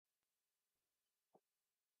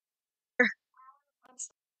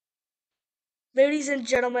Ladies and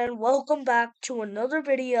gentlemen, welcome back to another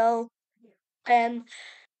video and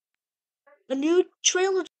a new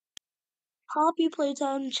trailer. Poppy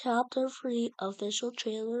Playtime Chapter 3 official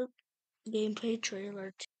trailer, gameplay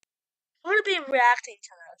trailer. I'm gonna be reacting to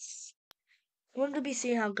this. I'm gonna be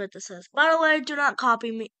seeing how good this is. By the way, do not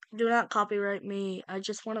copy me. Do not copyright me. I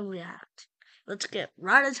just want to react. Let's get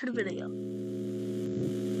right into the video.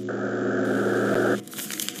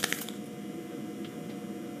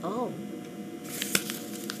 Oh,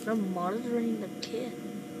 they're monitoring the kid.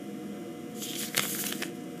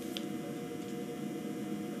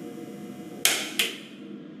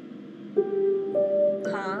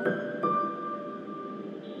 Huh?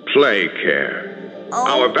 Play Care,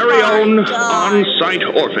 Oh our very own God. on-site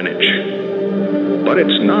orphanage. But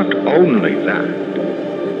it's not only that.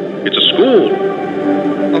 It's a school,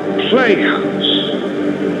 a playhouse,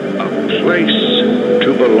 a place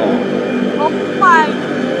to belong. Oh my.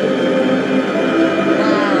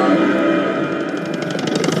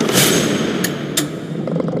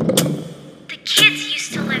 The kids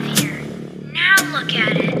used to live here. Now look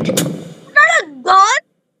at it. Is that a gun?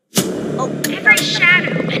 Oh, Every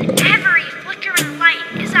shadow and every flickering light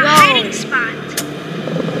is a hiding spot.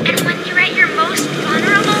 And when you're at your most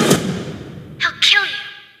vulnerable, he'll kill you.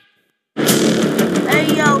 Hey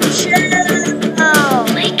yo, chill.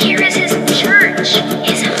 Playcare is his church,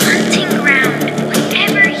 his hunting ground,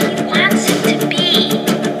 whatever he wants it to be.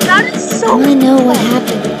 That is so. I want to know what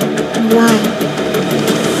happened and why.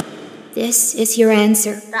 This is your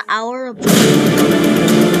answer. The hour of.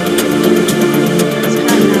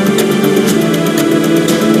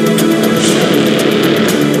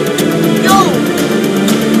 Yo!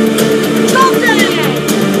 Stop that!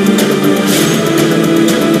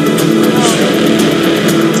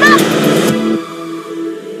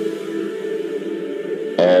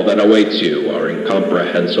 All that awaits you are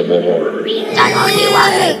incomprehensible horrors.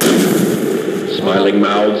 Smiling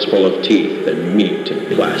mouths full of teeth and meat and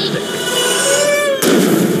plastic.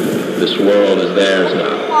 This world is theirs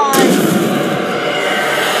now.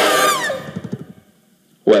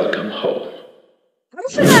 Welcome home. I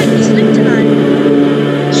don't think I can sleep tonight.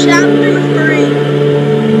 Chapter 3.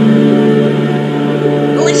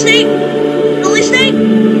 Release date? Release date?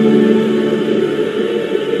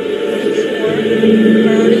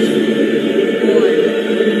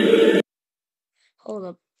 34, 31. Hold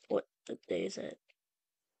up. What day is it?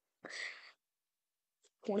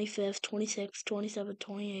 25th, 26th, 27th,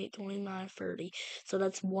 28th, 29th, 30. So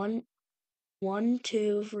that's 1,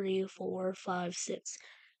 2, 3, 4, 5, 6.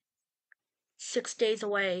 6 days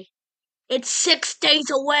away. It's 6 days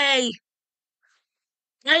away!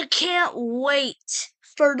 I can't wait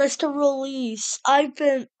for this to release. I've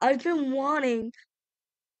been wanting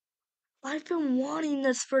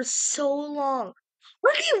this for so long.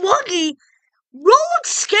 Wuggy Wuggy! Roblox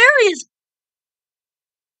scary as.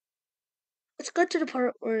 Let's go to the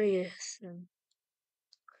part where he is.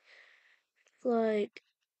 Like.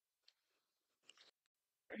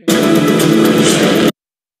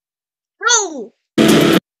 No!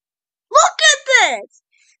 Look at this!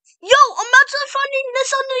 Yo, imagine finding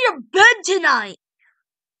this under your bed tonight!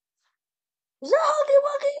 Is that Huggy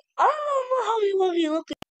Wuggy? I don't know how Huggy Wuggy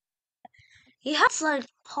looks. He has like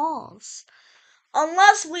paws.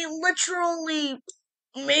 Unless we literally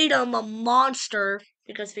made him a monster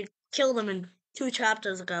because we killed him in 2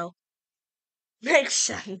 chapters ago. Makes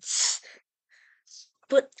sense.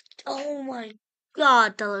 But, oh my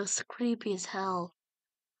God, that looks creepy as hell.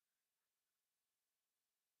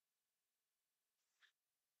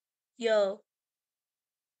 Yo.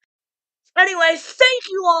 Anyway, thank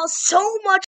you all so much